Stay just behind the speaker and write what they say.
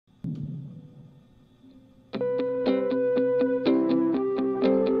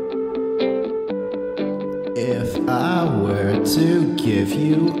to give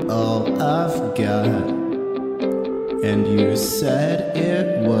you all I've got, and you said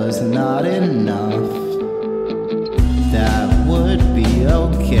it was not enough. That would be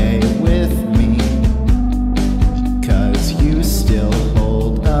okay with me, 'cause you still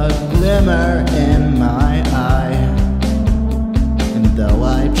hold a glimmer in my eye. And though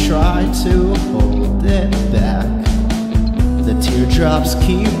I try to hold it back, the teardrops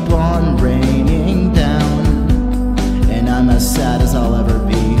keep on raining down, and I'm as sad as I'll ever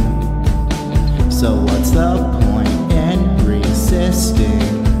be. So what's the point in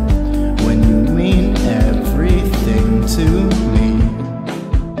resisting when you mean everything to me?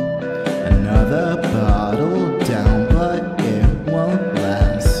 Another bottle down, but it won't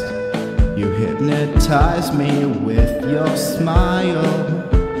last. You hypnotized me with your smile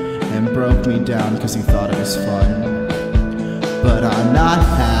and broke me down 'cause you thought it was fun. But I'm not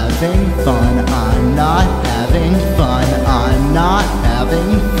having fun, I'm not having fun, I'm not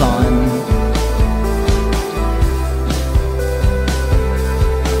having fun.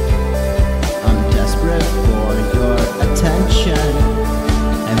 I'm desperate for your attention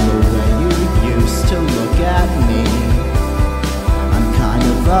and the way you used to look at me. I'm kind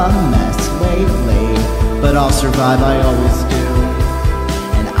of a mess lately, but I'll survive, I always do.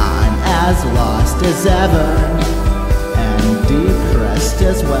 And I'm as lost as ever, depressed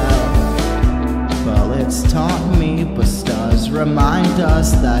as well. Well, it's taught me, but stars remind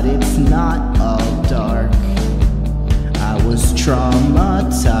us that it's not all dark. I was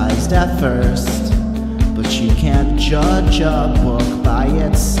traumatized at first, but you can't judge a book by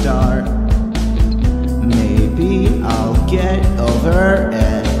its start. Maybe I'll get over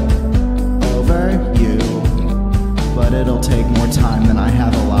it, over you, but it'll take more time than I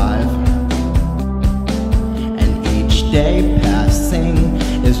have alive. Day passing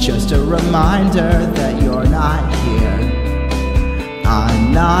is just a reminder that you're not here.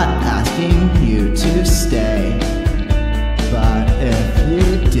 I'm not asking you to stay, but if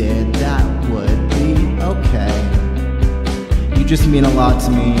you did, that would be okay. You just mean a lot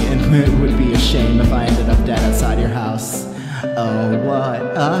to me, and it would be a shame if I ended up dead outside your house. Oh, what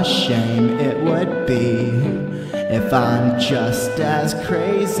a shame it would be if I'm just as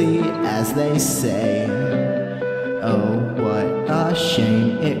crazy as they say. Oh, what a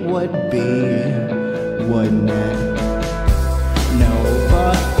shame it would be, wouldn't it? No,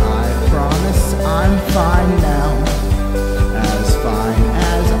 but I promise I'm fine now, as fine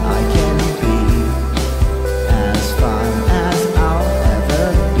as I can be, as fine as I'll ever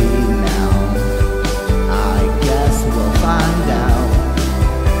be now. I guess we'll find out.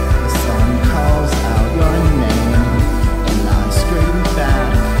 The sun calls out your name, and I scream back,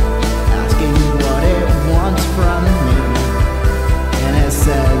 asking what it wants from me.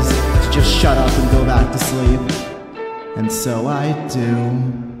 Says to just shut up and go back to sleep, and so I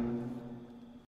do.